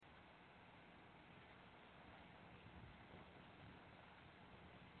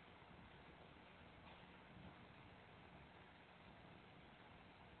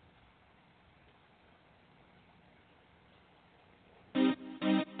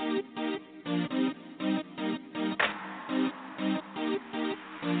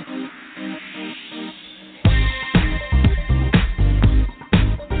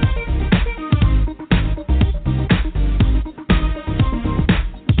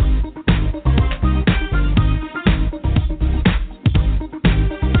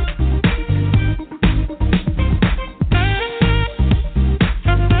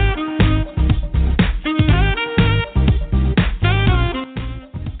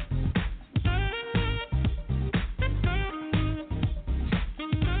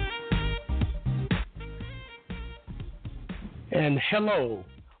And hello,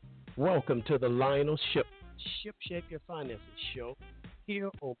 welcome to the Lionel Ship Shape Your Finances show here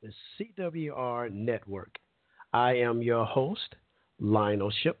on the CWR Network. I am your host,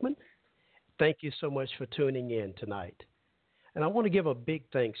 Lionel Shipman. Thank you so much for tuning in tonight. And I want to give a big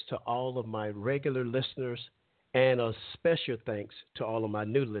thanks to all of my regular listeners and a special thanks to all of my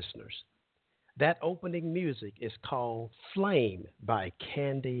new listeners. That opening music is called Flame by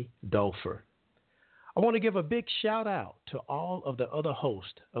Candy Dolfer. I want to give a big shout out to all of the other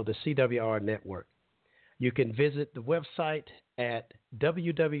hosts of the CWR network. You can visit the website at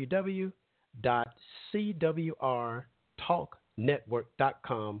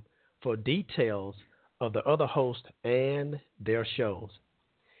www.cwrtalknetwork.com for details of the other hosts and their shows.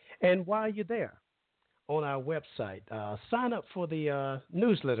 And while you're there on our website, sign up for the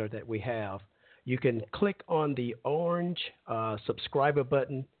newsletter that we have. You can click on the orange subscriber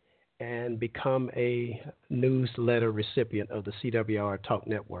button and become a newsletter recipient of the CWR Talk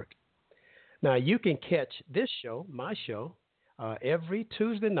Network. Now, you can catch this show, my show, every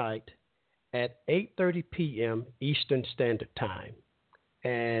Tuesday night at 8:30 p.m. Eastern Standard Time.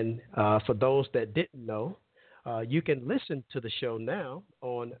 And for those that didn't know, you can listen to the show now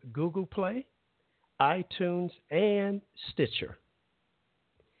on Google Play, iTunes, and Stitcher.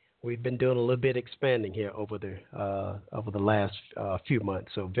 We've been doing a little bit expanding here over the last few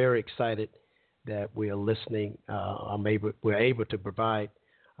months, so very excited that we are listening. We're able to provide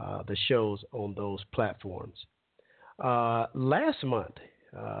the shows on those platforms. Last month,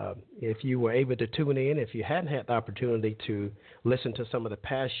 if you were able to tune in, if you hadn't had the opportunity to listen to some of the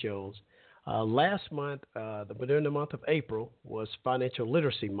past shows, last month, during the month of April, was Financial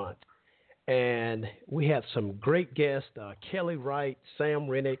Literacy Month. And we had some great guests, Kelly Wright, Sam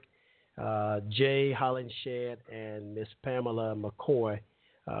Rennick, Jay Hollinshed, and Miss Pamela McCoy.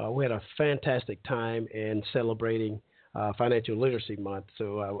 We had a fantastic time in celebrating Financial Literacy Month.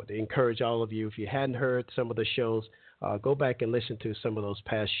 So I would encourage all of you, if you hadn't heard some of the shows, go back and listen to some of those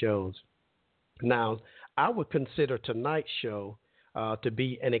past shows. Now, I would consider tonight's show to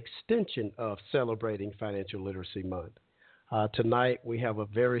be an extension of celebrating Financial Literacy Month. Tonight, we have a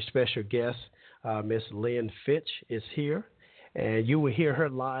very special guest. Miss Lynne Finch is here, and you will hear her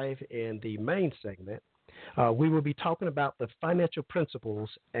live in the main segment. We will be talking about the financial principles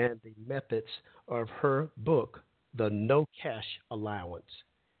and the methods of her book, The No Cash Allowance.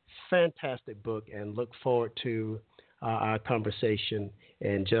 Fantastic book, and look forward to our conversation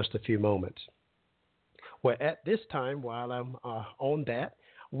in just a few moments. Well, at this time, while I'm on that,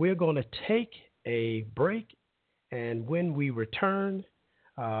 we're going to take a break. And when we return,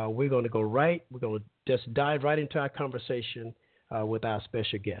 we're going to just dive right into our conversation with our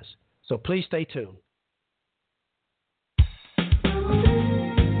special guest. So please stay tuned.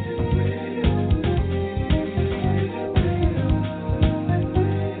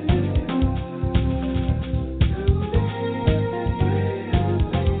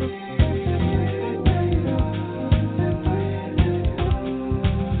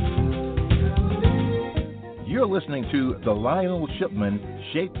 You're listening to the Lionel Shipman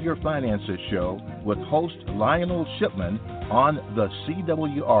Shape Your Finances show with host Lionel Shipman on the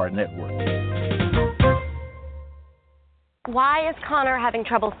CWR Network. Why is Connor having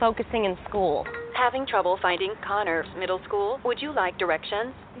trouble focusing in school? Having trouble finding Connor's middle school? Would you like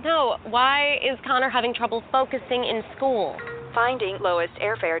directions? No, why is Connor having trouble focusing in school? Finding lowest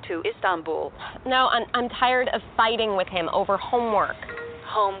airfare to Istanbul. No, I'm tired of fighting with him over homework.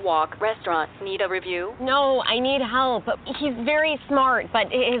 Home, walk, restaurant. Need a review? No, I need help. He's very smart, but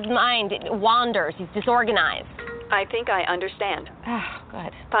his mind wanders. He's disorganized. I think I understand. Oh,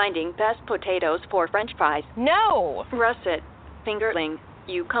 good. Finding best potatoes for French fries. No! Russet, fingerling,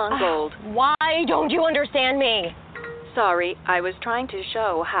 Yukon Gold. Why don't you understand me? Sorry, I was trying to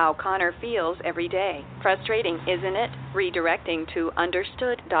show how Connor feels every day. Frustrating, isn't it? Redirecting to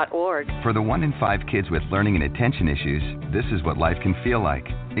understood.org. For the 1 in 5 kids with learning and attention issues, this is what life can feel like.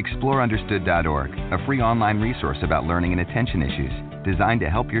 Explore understood.org, a free online resource about learning and attention issues, designed to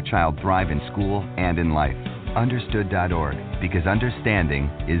help your child thrive in school and in life. Understood.org, because understanding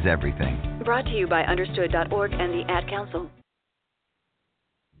is everything. Brought to you by understood.org and the Ad Council.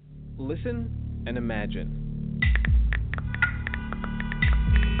 Listen and imagine.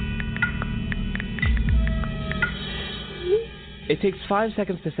 It takes 5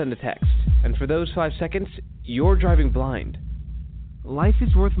 seconds to send a text, and for those 5 seconds, you're driving blind. Life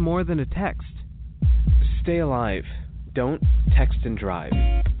is worth more than a text. Stay alive. Don't text and drive.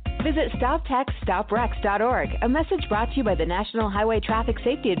 Visit StopTextStopWrecks.org, a message brought to you by the National Highway Traffic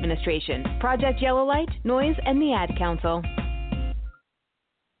Safety Administration, Project Yellow Light, Noise, and the Ad Council.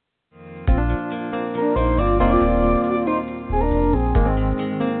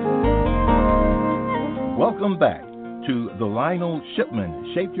 Welcome back to the Lionel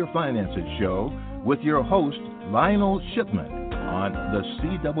Shipman Shape Your Finances show with your host, Lionel Shipman, on the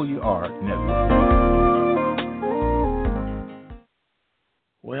CWR Network.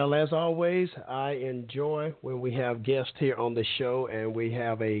 Well, as always, I enjoy when we have guests here on the show, and we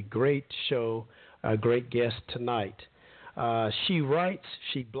have a great show, a great guest tonight. She writes,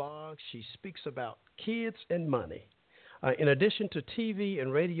 she blogs, she speaks about kids and money. In addition to TV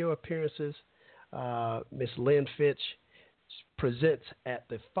and radio appearances, Miss Lynne Finch presents at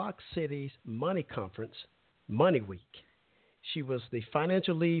the Fox Cities Money Conference, Money Week. She was the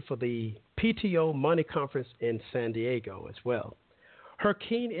financial lead for the PTO Money Conference in San Diego as well. Her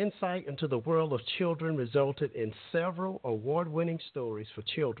keen insight into the world of children resulted in several award-winning stories for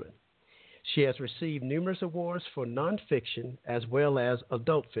children. She has received numerous awards for nonfiction as well as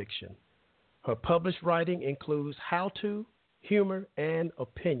adult fiction. Her published writing includes how-to, humor, and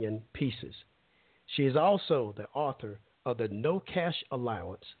opinion pieces. She is also the author of the No Cash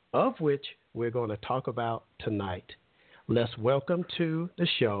Allowance, of which we're going to talk about tonight. Let's welcome to the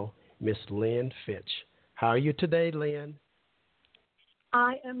show Miss Lynne Finch. How are you today, Lynne?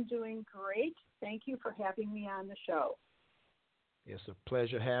 I am doing great. Thank you for having me on the show. It's a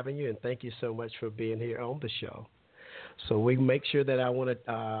pleasure having you, and thank you so much for being here on the show. So we make sure that I want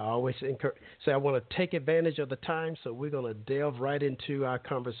to always say I want to take advantage of the time, so we're going to delve right into our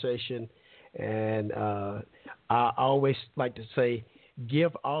conversation. And I always like to say,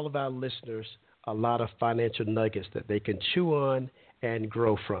 give all of our listeners a lot of financial nuggets that they can chew on and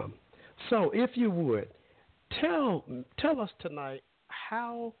grow from. So if you would, tell us tonight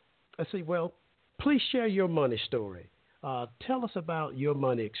please share your money story. Tell us about your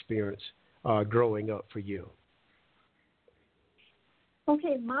money experience growing up for you.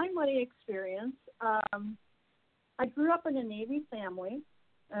 Okay, my money experience, I grew up in a Navy family,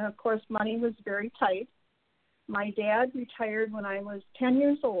 and of course money was very tight. My dad retired when I was 10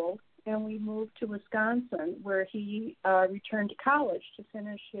 years old, and we moved to Wisconsin, where he returned to college to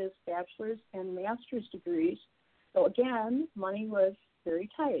finish his bachelor's and master's degrees. So again, money was very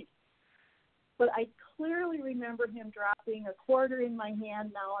tight. But I clearly remember him dropping a quarter in my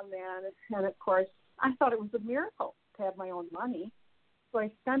hand now and then, and of course, I thought it was a miracle to have my own money. So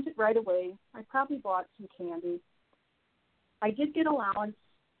I spent it right away. I probably bought some candy. I did get allowance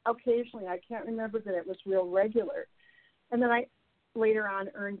occasionally. I can't remember that it was real regular. And then I later on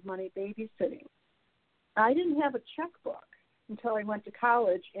earned money babysitting. I didn't have a checkbook until I went to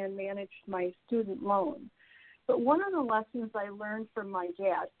college and managed my student loan. But one of the lessons I learned from my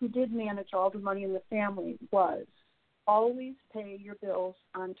dad, who did manage all the money in the family, was always pay your bills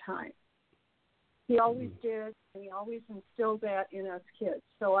on time. He always did, and he always instilled that in us kids.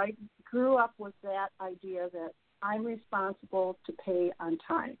 So I grew up with that idea that I'm responsible to pay on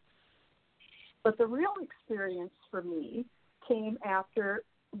time. But the real experience for me came after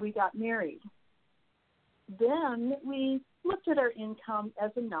we got married. Then we looked at our income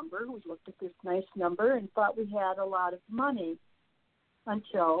as a number. We looked at this nice number and thought we had a lot of money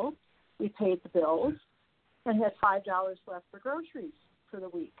until we paid the bills and had $5 left for groceries for the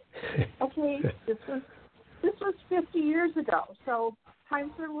week. Okay, this was 50 years ago, so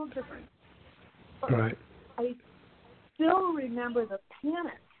times are a little different. But right. I still remember the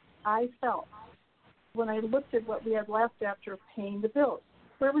panic I felt when I looked at what we had left after paying the bills.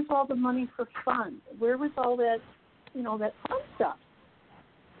 Where was all the money for fun? Where was all that, that fun stuff?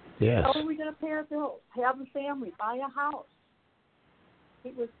 Yes. How are we going to pay our bills, have a family, buy a house?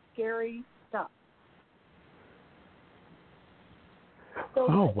 It was scary stuff.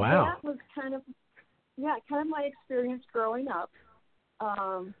 So wow. That was kind of my experience growing up.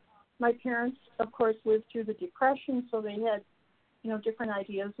 My parents, of course, lived through the Depression, so they had, different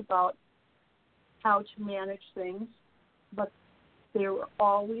ideas about how to manage things, but they were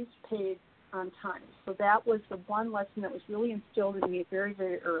always paid on time. So that was the one lesson that was really instilled in me very,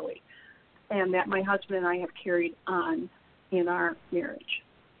 very early, and that my husband and I have carried on in our marriage.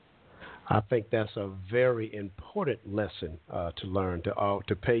 I think that's a very important lesson to learn,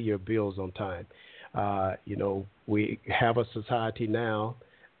 to pay your bills on time. We have a society now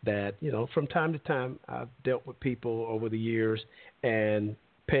that, from time to time, I've dealt with people over the years, and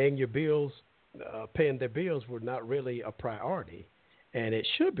paying their bills were not really a priority. And it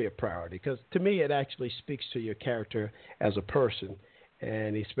should be a priority because, to me, it actually speaks to your character as a person,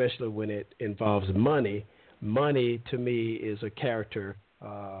 and especially when it involves money. Money, to me, is a character.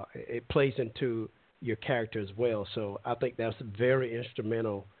 It plays into your character as well. So I think that's very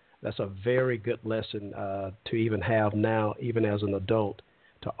instrumental. That's a very good lesson to even have now, even as an adult,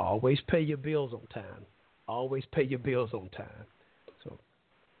 to always pay your bills on time. Always pay your bills on time. So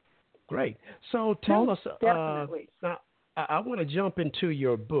Great. So tell Most us, definitely. now I want to jump into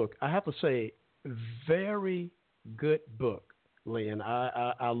your book. I have to say, very good book, Lynn.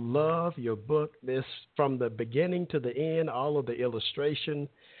 I love your book. This from the beginning to the end, all of the illustration.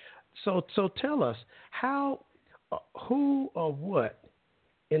 So tell us who or what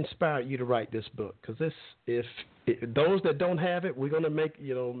inspired you to write this book? Because if those that don't have it, we're going to make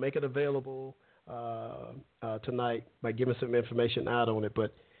it available tonight by giving some information out on it.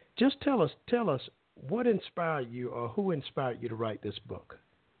 But just tell us what inspired you, or who inspired you to write this book.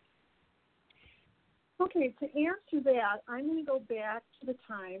 Okay, to answer that, I'm going to go back to the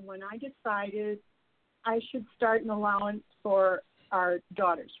time when I decided I should start an allowance for our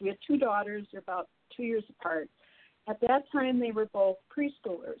daughters. We had two daughters, they're about 2 years apart. At that time, they were both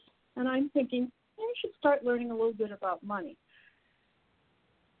preschoolers. And I'm thinking, I should start learning a little bit about money.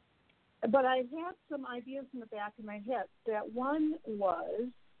 But I had some ideas in the back of my head. That one was,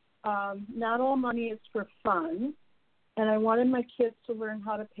 not all money is for fun, and I wanted my kids to learn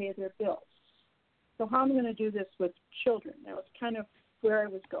how to pay their bills. So how am I going to do this with children? That was kind of where I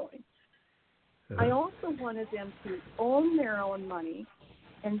was going. I also wanted them to own their own money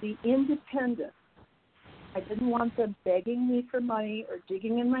and be independent. I didn't want them begging me for money or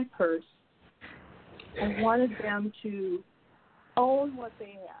digging in my purse. I wanted them to own what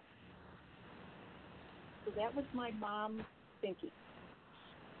they had. So that was my mom's thinking.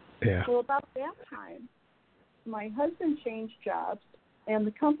 Yeah. So about that time, my husband changed jobs, and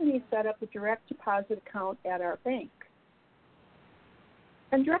the company set up a direct deposit account at our bank.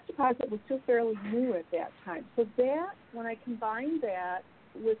 And direct deposit was still fairly new at that time. So that, when I combined that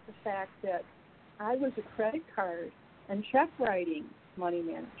with the fact that I was a credit card and check writing money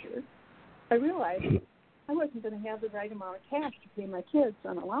manager, I realized I wasn't going to have the right amount of cash to pay my kids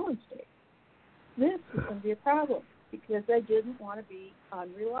on allowance day. This was going to be a problem because I didn't want to be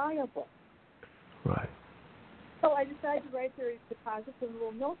unreliable. Right. So I decided to write their deposits in a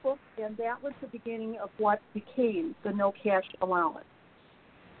little notebook, and that was the beginning of what became the no cash allowance.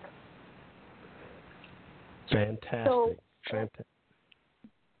 Fantastic. Fantastic.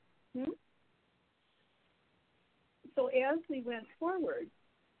 So as we went forward,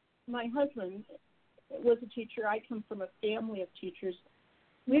 my husband was a teacher. I come from a family of teachers.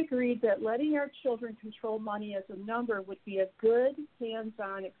 We agreed that letting our children control money as a number would be a good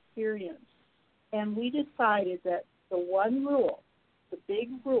hands-on experience. And we decided that the one rule, the big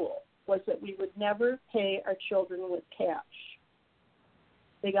rule, was that we would never pay our children with cash.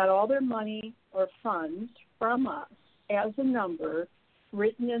 They got all their money or funds from us as a number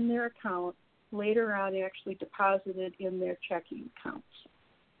written in their account, later on actually deposited in their checking accounts.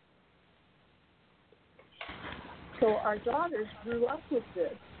 So our daughters grew up with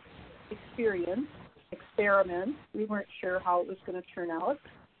this experiment. We weren't sure how it was going to turn out.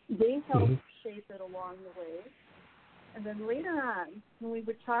 They helped shape it along the way. And then later on, when we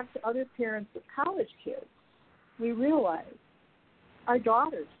would talk to other parents of college kids, we realized our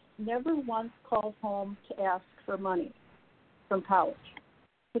daughters never once called home to ask for money from college.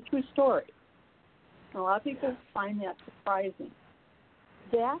 It's a true story. A lot of people find that surprising.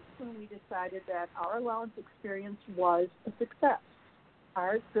 That's when we decided that our allowance experience was a success.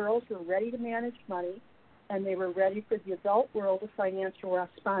 Our girls were ready to manage money, and they were ready for the adult world of financial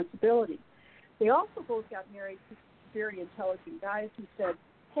responsibility. They also both got married to very intelligent guys who said,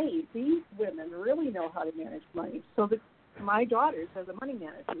 hey, these women really know how to manage money. So my daughters are the money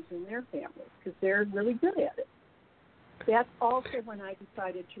managers in their families because they're really good at it. That's also when I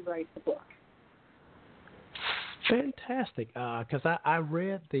decided to write the book. Fantastic, because I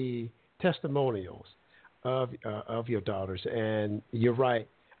read the testimonials of your daughters, and you're right.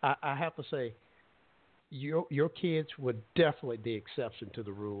 I have to say, your kids were definitely the exception to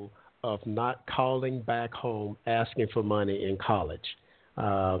the rule of not calling back home asking for money in college.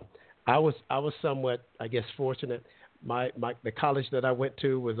 I was somewhat, I guess, fortunate. The college that I went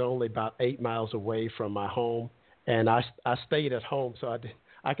to was only about 8 miles away from my home, and I stayed at home, so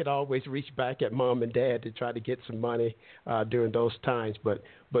I could always reach back at mom and dad to try to get some money during those times. But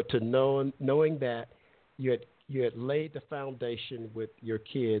to knowing that you had laid the foundation with your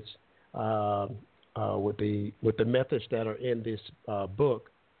kids with the methods that are in this book,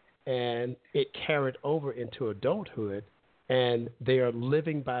 and it carried over into adulthood, and they are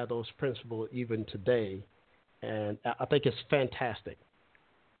living by those principles even today. And I think it's fantastic,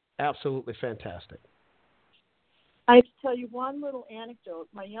 absolutely fantastic. I have to tell you one little anecdote.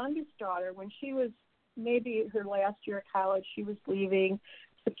 My youngest daughter, when she was maybe her last year of college, she was leaving.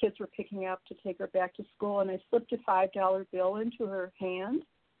 The kids were picking up to take her back to school, and I slipped a $5 bill into her hand,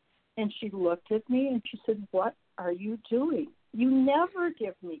 and she looked at me and she said, what are you doing? You never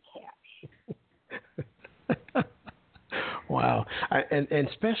give me cash. Wow. And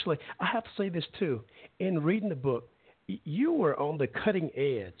especially, I have to say this too. In reading the book, you were on the cutting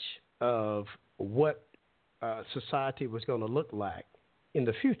edge of what society was going to look like in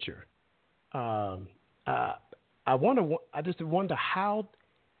the future. I just wonder how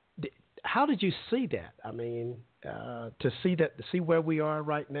did you see that? I mean, to see where we are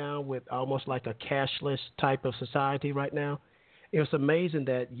right now with almost like a cashless type of society right now. It was amazing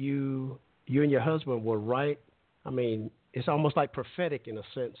that you and your husband were right. I mean, it's almost like prophetic in a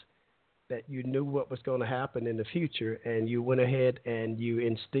sense that you knew what was going to happen in the future, and you went ahead and you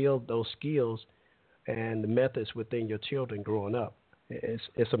instilled those skills and the methods within your children growing up.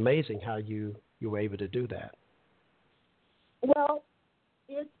 It's amazing how you were able to do that. Well,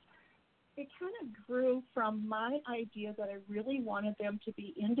 it kind of grew from my idea that I really wanted them to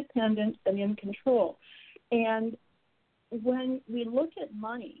be independent and in control. And when we look at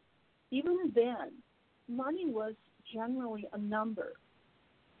money, even then, money was generally a number.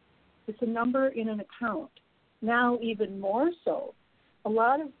 It's a number in an account. Now even more so. A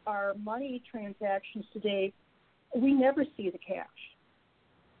lot of our money transactions today, we never see the cash.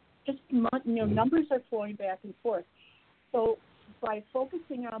 Just numbers are flowing back and forth. So by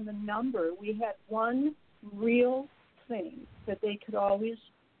focusing on the number, we had one real thing that they could always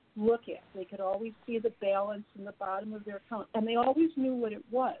look at. They could always see the balance in the bottom of their account, and they always knew what it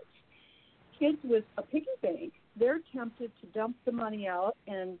was. Kids with a piggy bank, they're tempted to dump the money out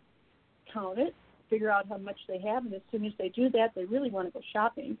and count it, figure out how much they have, and as soon as they do that, they really want to go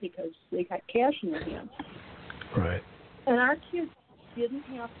shopping because they got cash in their hands. Right. And our kids didn't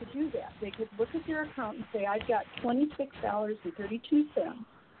have to do that. They could look at their account and say, I've got $26.32,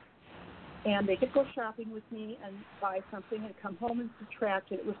 and they could go shopping with me and buy something and come home and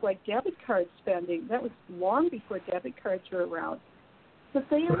subtract it. It was like debit card spending. That was long before debit cards were around. But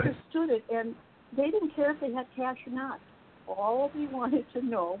they understood it, and they didn't care if they had cash or not. All they wanted to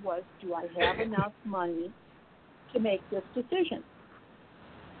know was, do I have enough money to make this decision?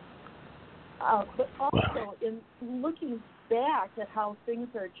 But also, in looking back at how things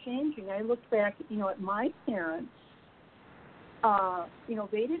are changing, I look back, at my parents.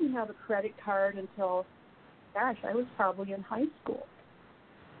 They didn't have a credit card until, I was probably in high school.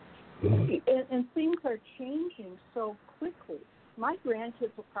 And things are changing so quickly. My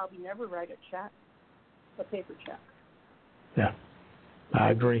grandkids will probably never write a paper check. Yeah,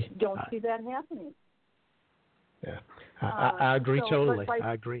 I agree. Don't see that happening. Yeah, I agree totally.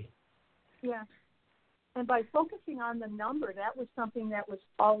 I agree. Yeah. And by focusing on the number, that was something that was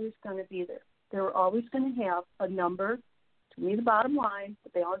always going to be there. They were always going to have a number, to me the bottom line, the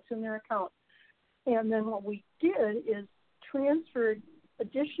balance in their account. And then what we did is transferred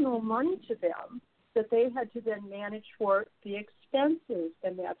additional money to them that they had to then manage for the expenses,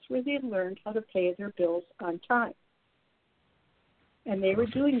 and that's where they learned how to pay their bills on time. And they were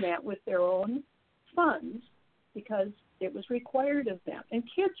doing that with their own funds because it was required of them. And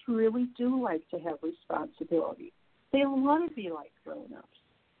kids really do like to have responsibility. They want to be like grown-ups.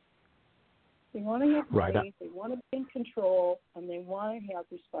 They want to have faith, they want to be in control, and they want to have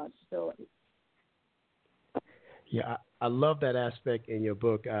responsibility. Yeah, I love that aspect in your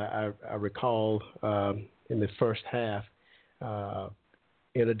book. I recall in the first half,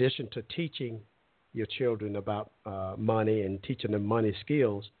 in addition to teaching your children about money and teaching them money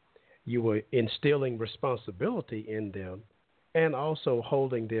skills, you were instilling responsibility in them and also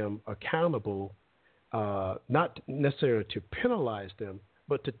holding them accountable, not necessarily to penalize them,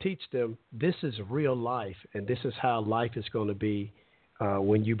 but to teach them this is real life and this is how life is going to be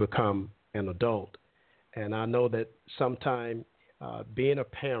when you become an adult. And I know that sometimes being a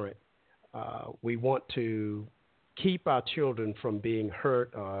parent, we want to keep our children from being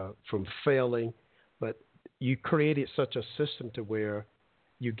hurt, from failing, but you created such a system to where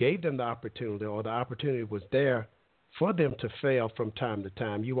you gave them the opportunity, or the opportunity was there for them to fail from time to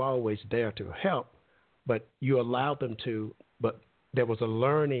time. You were always there to help, but you allowed them to, but there was a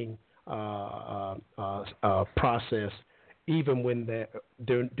learning process even when they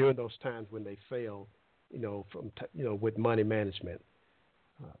during those times when they failed, with money management.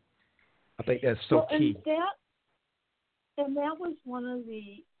 I think that's so key. And that was one of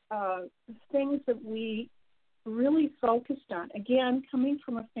the things that we really focused on. Again, coming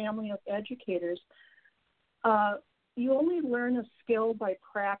from a family of educators, you only learn a skill by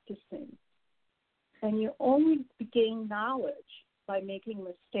practicing, and you only gain knowledge by making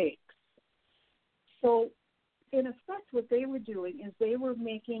mistakes. So, in effect, what they were doing is they were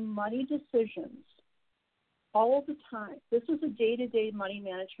making money decisions all the time. This was a day-to-day money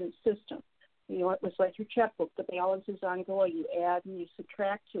management system. It was like your checkbook. The balance is ongoing. You add and you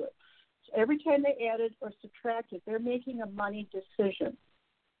subtract to it. Every time they added or subtracted, they're making a money decision.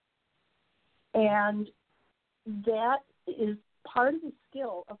 And that is part of the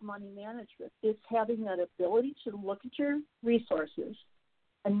skill of money management. It's having that ability to look at your resources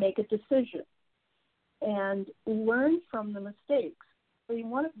and make a decision and learn from the mistakes. So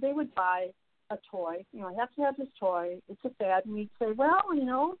they would buy a toy. I have to have this toy. It's a fad. And we'd say, well,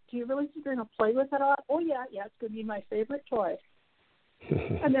 do you really think you're going to play with it all? Oh, yeah, it's going to be my favorite toy.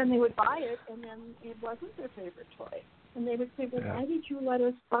 And then they would buy it, and then it wasn't their favorite toy. And they would say, well, why did you let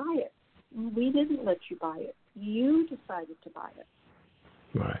us buy it? We didn't let you buy it. You decided to buy it.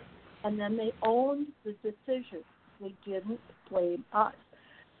 Right. And then they owned the decision. They didn't blame us.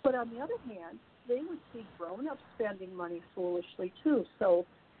 But on the other hand, they would see grown-ups spending money foolishly, too. So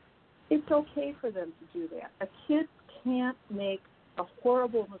it's okay for them to do that. A kid can't make a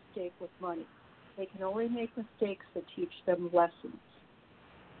horrible mistake with money. They can only make mistakes that teach them lessons.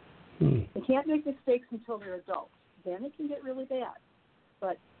 They can't make mistakes until they're adults. Then it can get really bad.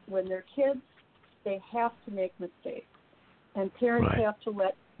 But when they're kids, they have to make mistakes. And parents have to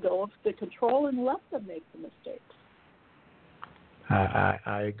let go of the control and let them make the mistakes.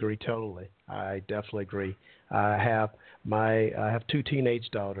 I agree totally. I definitely agree. I have two teenage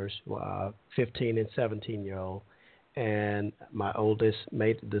daughters, 15 and 17-year-old, and my oldest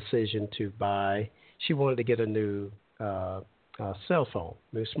made the decision to buy. She wanted to get a new cell phone,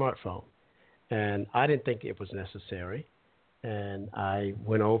 new smartphone, and I didn't think it was necessary. And I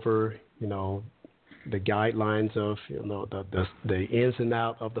went over, the guidelines of, the ins and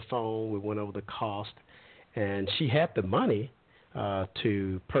outs of the phone. We went over the cost, and she had the money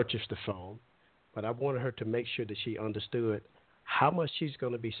to purchase the phone, but I wanted her to make sure that she understood how much she's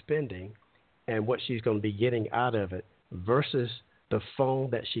going to be spending and what she's going to be getting out of it versus the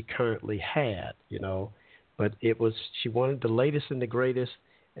phone that she currently had, But she wanted the latest and the greatest,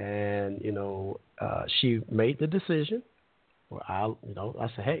 and, she made the decision. Well, I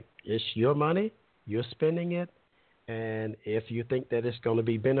said, hey, it's your money, you're spending it, and if you think that it's going to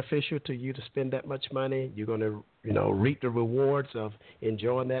be beneficial to you to spend that much money, you're going to, reap the rewards of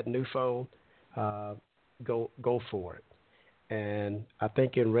enjoying that new phone, go for it. And I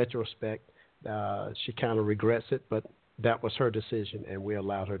think in retrospect, she kind of regrets it, but that was her decision, and we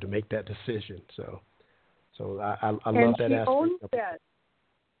allowed her to make that decision. So I love that aspect. And she owns that.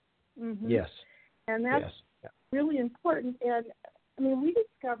 Mm-hmm. Yes. And that's really important. And, we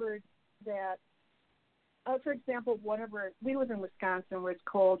discovered that, for example, we live in Wisconsin where it's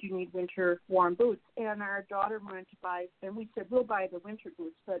cold, you need winter warm boots. And our daughter wanted to buy, and we said, we'll buy the winter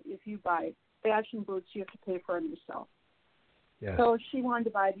boots, but if you buy fashion boots, you have to pay for them yourself. Yeah. So she wanted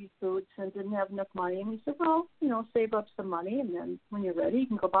to buy these boots and didn't have enough money. And we said, well, save up some money, and then when you're ready, you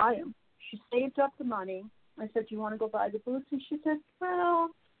can go buy them. She saved up the money. I said, do you want to go buy the boots? And she said, well,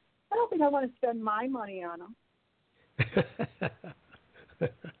 I don't think I want to spend my money on them.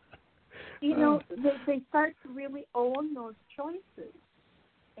 They start to really own those choices.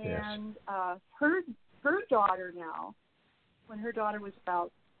 And her daughter now, when her daughter was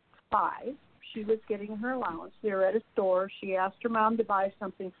about 5, she was getting her allowance. They were at a store. She asked her mom to buy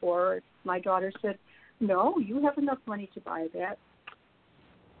something for her. My daughter said, no, you have enough money to buy that.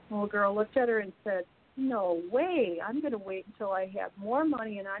 The little girl looked at her and said, no way. I'm going to wait until I have more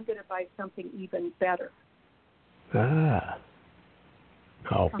money, and I'm going to buy something even better. Ah.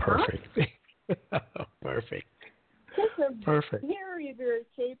 Oh, perfect. Perfect. Kids are perfect. very, very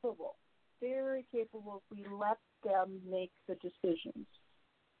capable. Very capable if we let them make the decisions.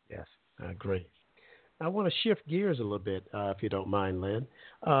 Yes, I agree. I want to shift gears a little bit, if you don't mind, Lynne.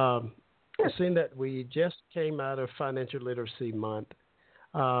 Seeing that we just came out of Financial Literacy Month,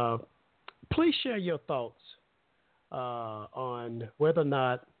 please share your thoughts on whether or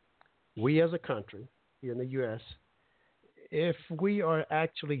not we as a country here in the U.S., if we are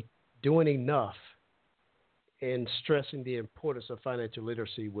actually doing enough in stressing the importance of financial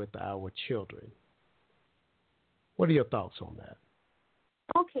literacy with our children. What are your thoughts on that?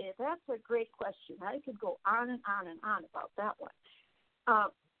 Okay, that's a great question. I could go on and on and on about that one.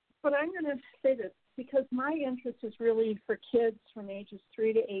 But I'm going to say this because my interest is really for kids from ages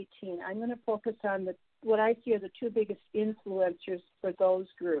 3 to 18. I'm going to focus on what I see are the 2 biggest influencers for those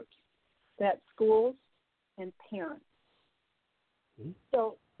groups. That's schools and parents. Mm-hmm.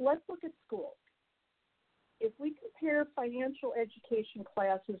 So let's look at schools. If we compare financial education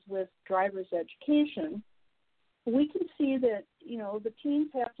classes with driver's education, we can see that, the teens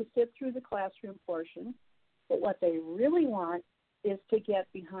have to sit through the classroom portion, but what they really want is to get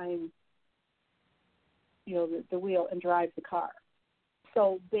behind, the wheel and drive the car.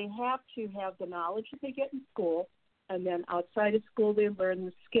 So they have to have the knowledge that they get in school, and then outside of school they learn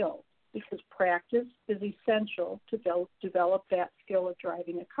the skills. because practice is essential to develop that skill of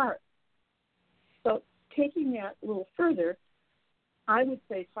driving a car. So taking that a little further, I would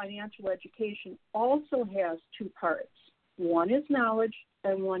say financial education also has two parts. One is knowledge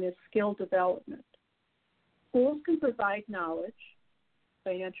and one is skill development. Schools can provide knowledge,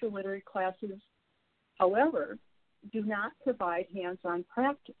 financial literacy classes, however, do not provide hands-on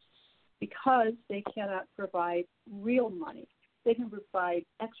practice because they cannot provide real money. They can provide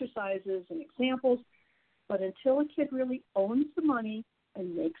exercises and examples, but until a kid really owns the money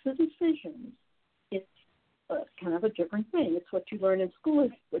and makes the decisions, it's kind of a different thing. It's what you learn in school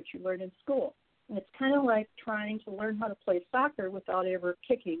is what you learn in school. And it's kind of like trying to learn how to play soccer without ever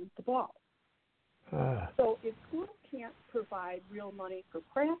kicking the ball. So if schools can't provide real money for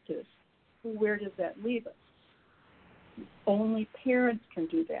practice, where does that leave us? Only parents can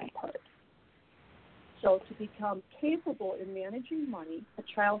do that part. So to become capable in managing money, a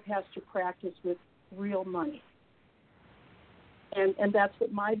child has to practice with real money. And that's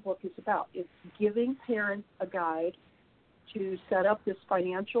what my book is about. It's giving parents a guide to set up this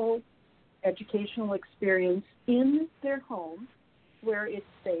financial educational experience in their home where it's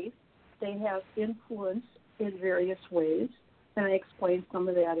safe. They have influence in various ways, and I explain some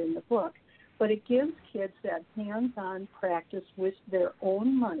of that in the book. But it gives kids that hands-on practice with their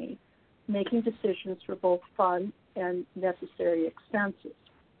own money, making decisions for both fun and necessary expenses.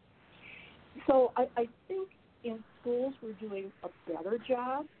 So I think in schools we're doing a better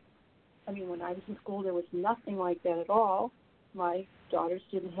job. I mean, when I was in school, there was nothing like that at all. My daughters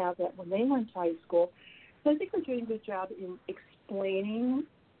didn't have that when they went to high school. So I think we're doing a good job in explaining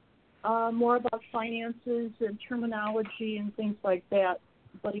more about finances and terminology and things like that.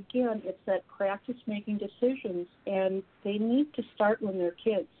 But again, it's that practice making decisions, and they need to start when they're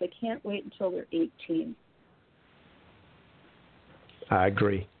kids. They can't wait until they're 18. I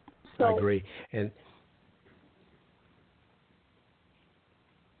agree. So, I agree. And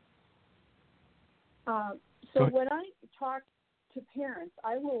so when I talk to parents,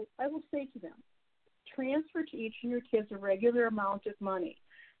 I will say to them, transfer to each of your kids a regular amount of money.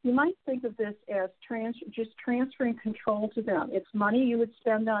 You might think of this as just transferring control to them. It's money you would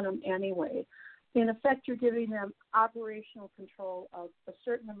spend on them anyway. In effect, you're giving them operational control of a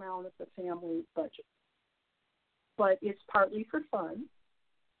certain amount of the family budget. But it's partly for fun,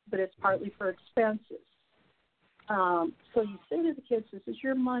 but it's partly for expenses. So you say to the kids, this is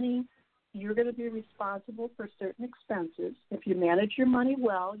your money. You're going to be responsible for certain expenses. If you manage your money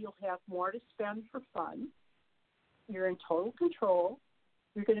well, you'll have more to spend for fun. You're in total control.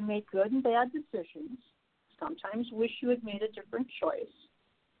 You're going to make good and bad decisions. Sometimes wish you had made a different choice.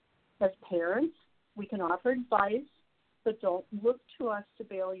 As parents, we can offer advice, but don't look to us to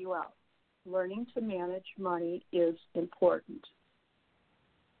bail you out. Learning to manage money is important.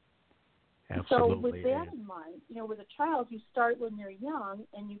 Absolutely. So with that in mind, with a child, you start when they're young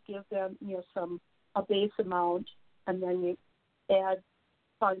and you give them, a base amount, and then you add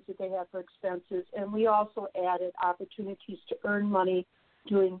funds that they have for expenses. And we also added opportunities to earn money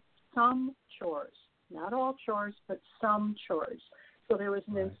doing some chores, not all chores, but some chores. So there was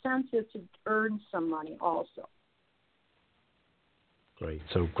an incentive to earn some money also. Great.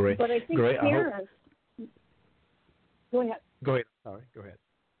 So great. But I think parents. Go ahead. Go ahead. Sorry. Go ahead.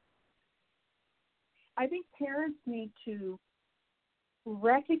 I think parents need to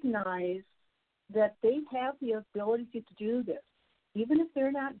recognize that they have the ability to do this, even if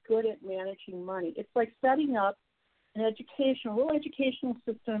they're not good at managing money. It's like setting up a little educational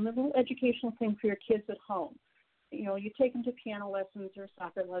system, a little educational thing for your kids at home. You take them to piano lessons or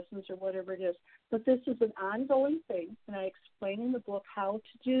soccer lessons or whatever it is. But this is an ongoing thing, and I explain in the book how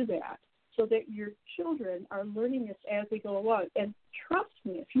to do that so that your children are learning this as they go along. And trust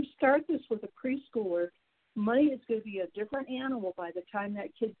me, if you start this with a preschooler, money is going to be a different animal by the time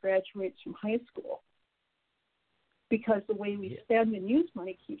that kid graduates from high school, because the way we spend and use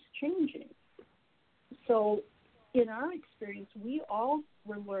money keeps changing. So in our experience, we all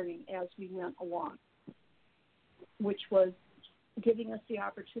were learning as we went along, which was giving us the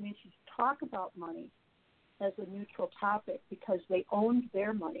opportunity to talk about money as a neutral topic because they owned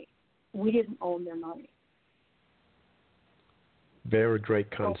their money. We didn't own their money. Very great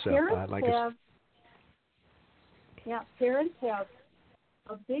concept. So parents have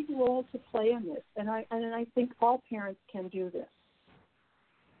a big role to play in this, and I think all parents can do this.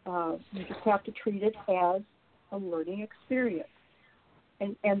 You just have to treat it as a learning experience.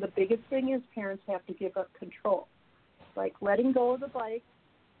 And the biggest thing is parents have to give up control. Like letting go of the bike.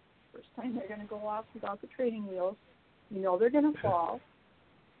 First time they're going to go off without the training wheels. They're going to fall,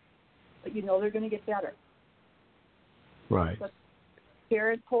 but they're going to get better. Right. But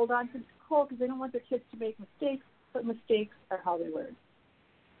parents hold on to control because they don't want their kids to make mistakes, but mistakes are how they learn.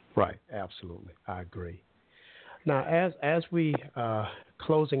 Right, absolutely. I agree. Now, as we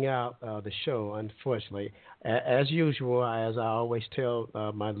closing out the show, unfortunately, as usual, as I always tell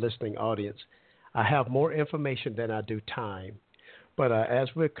my listening audience, I have more information than I do time. But as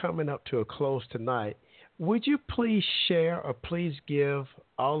we're coming up to a close tonight, would you please share or please give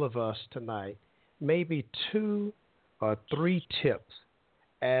all of us tonight maybe 2 or 3 tips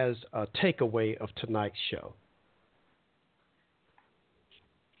as a takeaway of tonight's show?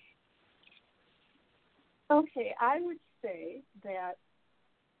 Okay, I would say that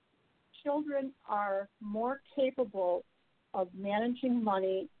children are more capable of managing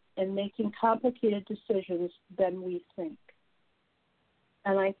money and making complicated decisions than we think.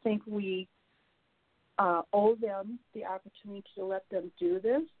 And I think we owe them the opportunity to let them do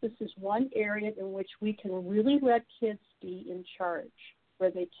this. This is one area in which we can really let kids be in charge,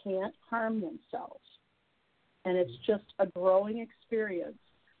 where they can't harm themselves. And it's just a growing experience.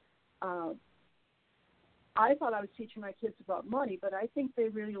 I thought I was teaching my kids about money, but I think they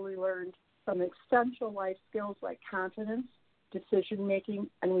really learned some essential life skills like confidence, decision-making,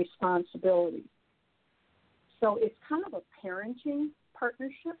 and responsibility. So it's kind of a parenting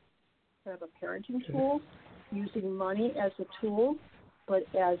partnership, kind of a parenting tool, using money as a tool, but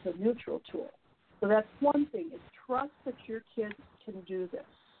as a neutral tool. So that's one thing, is trust that your kids can do this.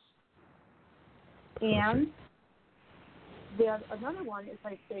 And then another one is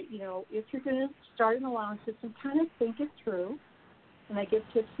I say, if you're going to start an allowance system, kind of think it through. And I give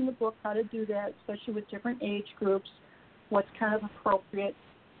tips in the book how to do that, especially with different age groups, what's kind of appropriate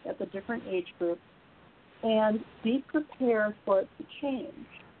at the different age groups. And be prepared for it to change.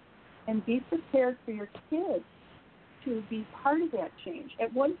 And be prepared for your kids to be part of that change.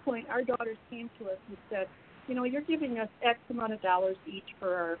 At one point, our daughters came to us and said, you're giving us X amount of dollars each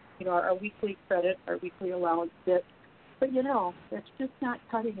for our weekly credit, our weekly allowance bit. But, that's just not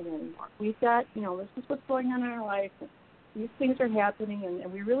cutting it anymore. We've got, this is what's going on in our life. And these things are happening,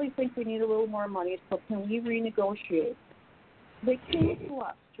 and we really think we need a little more money, so can we renegotiate? They came to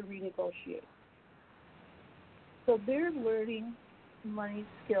us to renegotiate. So they're learning money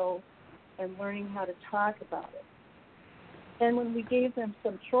skills and learning how to talk about it. And when we gave them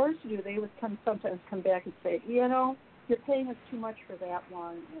some chores to do, they would sometimes come back and say, you're paying us too much for that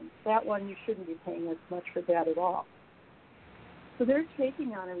one, and that one you shouldn't be paying us much for that at all. So they're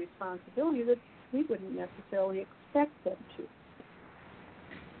taking on a responsibility that we wouldn't necessarily expect them to.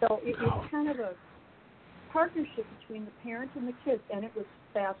 So it's kind of a partnership between the parents and the kids, and it was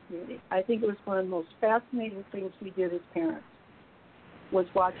fascinating. I think it was one of the most fascinating things we did as parents, was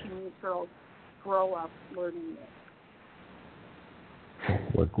watching these girls grow up learning this.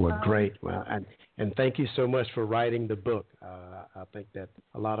 Well, great. Well, and thank you so much for writing the book. I think that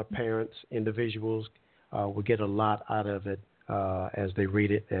a lot of parents, individuals, will get a lot out of it as they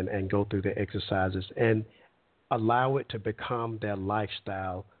read it and go through the exercises and allow it to become their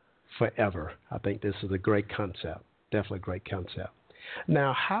lifestyle forever. I think this is a great concept, definitely a great concept.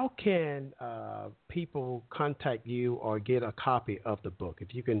 Now, how can people contact you or get a copy of the book?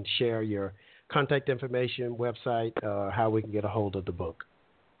 If you can share your contact information, website, how we can get a hold of the book.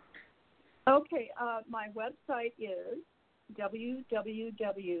 Okay, my website is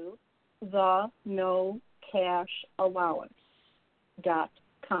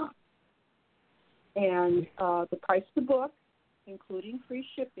www.thenocashallowance.com. And the price of the book, including free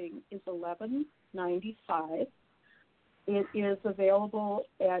shipping, is $11.95. It is available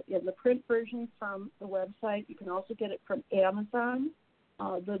in the print version from the website. You can also get it from Amazon.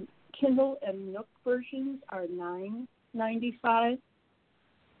 The Kindle and Nook versions are $9.95.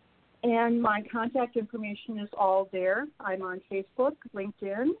 And my contact information is all there. I'm on Facebook,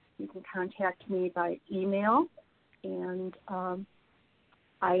 LinkedIn. You can contact me by email. And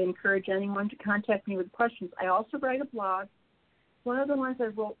I encourage anyone to contact me with questions. I also write a blog. One of the ones I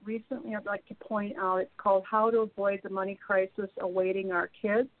wrote recently I'd like to point out, it's called How to Avoid the Money Crisis Awaiting Our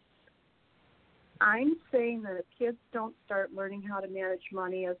Kids. I'm saying that if kids don't start learning how to manage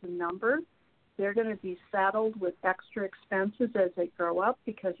money as a number, they're going to be saddled with extra expenses as they grow up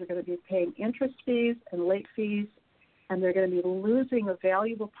because they're going to be paying interest fees and late fees, and they're going to be losing a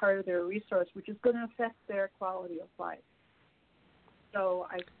valuable part of their resource, which is going to affect their quality of life. So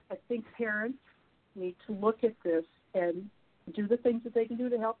I think parents need to look at this and do the things that they can do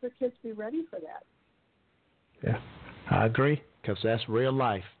to help their kids be ready for that. Yeah, I agree, because that's real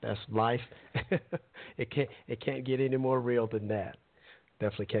life. That's life. It can't get any more real than that.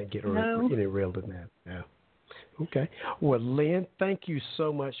 Definitely can't get any real than that. Yeah. Okay. Well, Lynne, thank you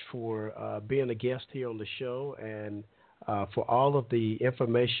so much for being a guest here on the show, and for all of the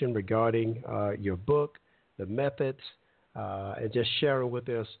information regarding your book, the methods, and just sharing with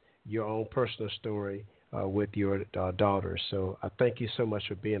us your own personal story with your daughter. So I thank you so much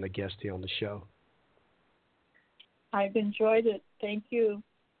for being a guest here on the show. I've enjoyed it. Thank you.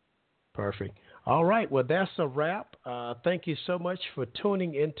 Perfect. All right. Well, that's a wrap. Thank you so much for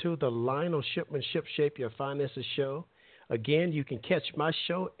tuning into the Lionel Shipman Shape Your Finances show. Again, you can catch my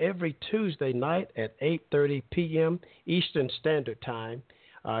show every Tuesday night at 8:30 p.m. Eastern Standard Time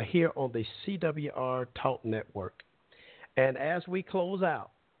here on the CWR Talk Network. And as we close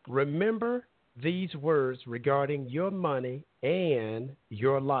out, remember these words regarding your money and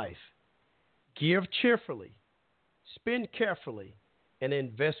your life. Give cheerfully, spend carefully, and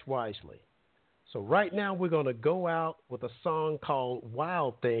invest wisely. So right now we're going to go out with a song called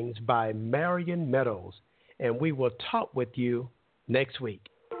Wild Things by Marion Meadows, and we will talk with you next week.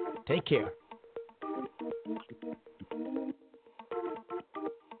 Take care.